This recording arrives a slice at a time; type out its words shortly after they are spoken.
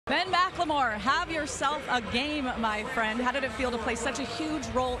Ben McLemore, have yourself a game, my friend. How did it feel to play such a huge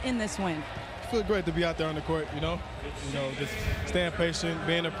role in this win? It feels great to be out there on the court, just staying patient,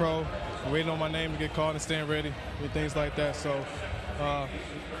 being a pro, waiting on my name to get called and staying ready and things like that. So,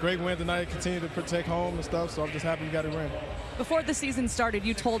 great win tonight, continue to protect home and stuff, so I'm just happy we got a win. Before the season started,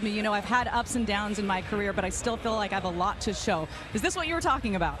 you told me, I've had ups and downs in my career, but I still feel like I have a lot to show. Is this what you were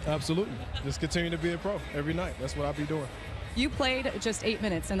talking about? Absolutely. Just continue to be a pro every night. That's what I'll be doing. You played just 8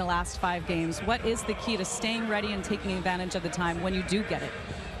 minutes in the last 5 games. What is the key to staying ready and taking advantage of the time when you do get it?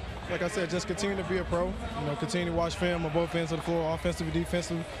 Like I said, just continue to be a pro, continue to watch film on both ends of the floor, offensive and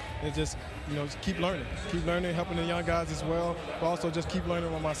defensive, and just keep learning. Keep learning, helping the young guys as well, but also just keep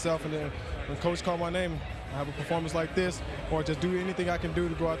learning on myself. And then when coach called my name, I have a performance like this, or just do anything I can do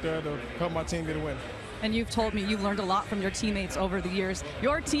to go out there to help my team get a win. And you've told me you've learned a lot from your teammates over the years.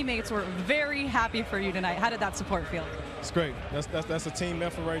 Your teammates were very happy for you tonight. How did that support feel? It's great. That's a team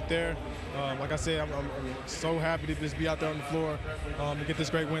effort right there. Like I said, I'm so happy to just be out there on the floor and get this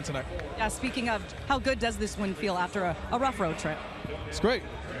great win tonight. Yeah, speaking of, how good does this win feel after a rough road trip? It's great.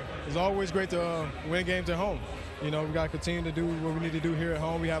 It's always great to win games at home. We got to continue to do what we need to do here at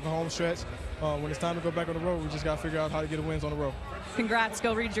home. We have a home stretch. When it's time to go back on the road, we just got to figure out how to get the wins on the road. Congrats.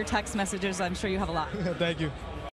 Go read your text messages. I'm sure you have a lot. Thank you.